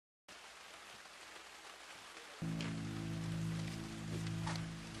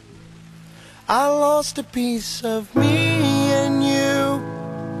I lost a piece of me and you.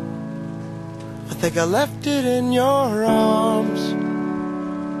 I think I left it in your arms.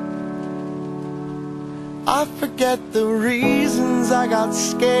 I forget the reasons I got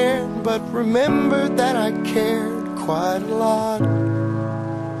scared, but remembered that I cared quite a lot.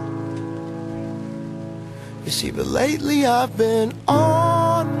 You see, but lately I've been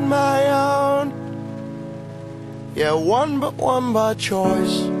on my own. Yeah, one by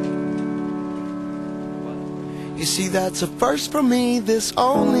choice. You see, that's a first for me, this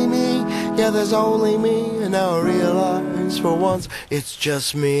only me. Yeah, there's only me, and now I realize for once it's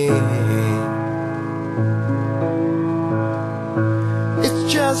just me.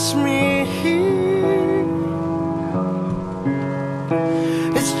 It's just me.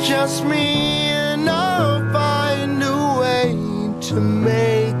 It's just me, and I'll find a way to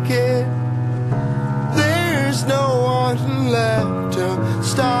make it. There's no one left to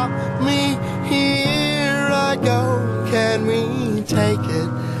stop me. Here I go, can we take it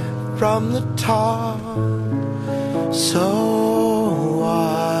from the top? So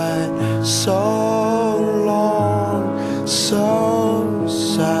wide, so long, so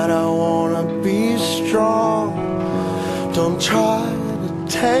sad. I wanna be strong. Don't try to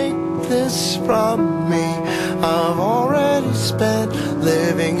take this from me. I've already spent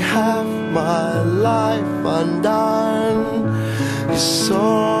living half my life undone. You're so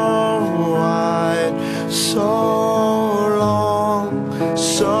wide, so long,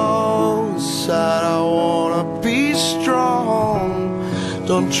 so sad. I wanna be strong.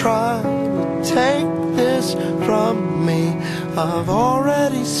 Don't try to take this from me. I've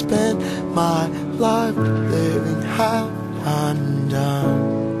already spent my life living half undone.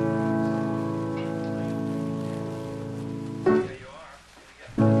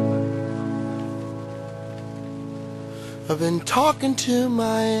 I've been talking to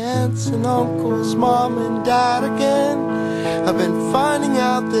my aunts and uncles, mom and dad again. I've been finding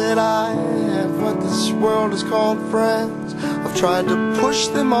out that I have what this world is called friends. I've tried to push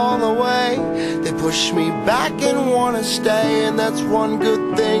them all away. They push me back and want to stay, and that's one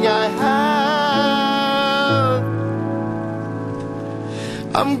good thing I have.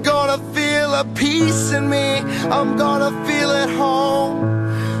 I'm gonna feel a peace in me. I'm gonna feel at home.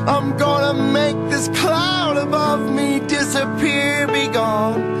 I'm gonna make this cloud above me disappear, be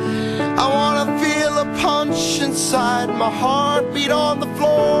gone. I wanna feel a punch inside, my heart beat on the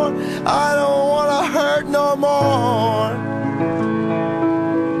floor. I don't wanna hurt no more.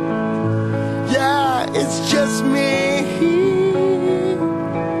 Yeah, it's just me.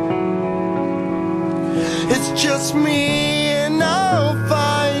 It's just me, and I'll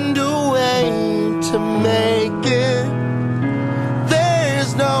find a way to make it.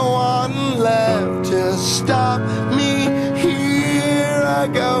 There's no one left to stop me. Here I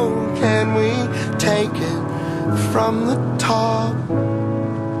go, can we take it from the top?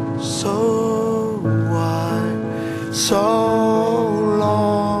 So wide, so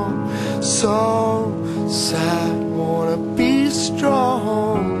long, so sad. Wanna be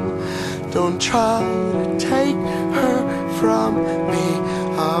strong. Don't try to take her from me.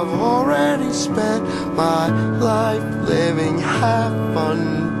 I've already spent my life living half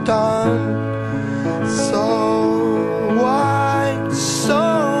undone. So wide, so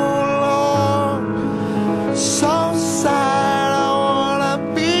long, so sad. I wanna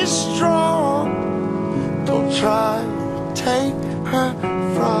be strong. Don't try to take her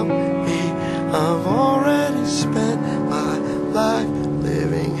from me. I've already spent my life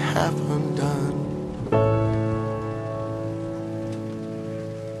living half undone.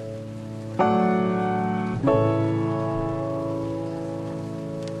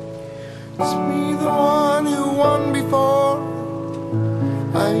 It's me, the one who won before.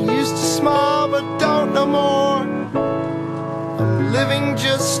 I used to smile but don't no more. I'm living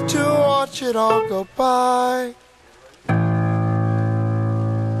just to watch it all go by.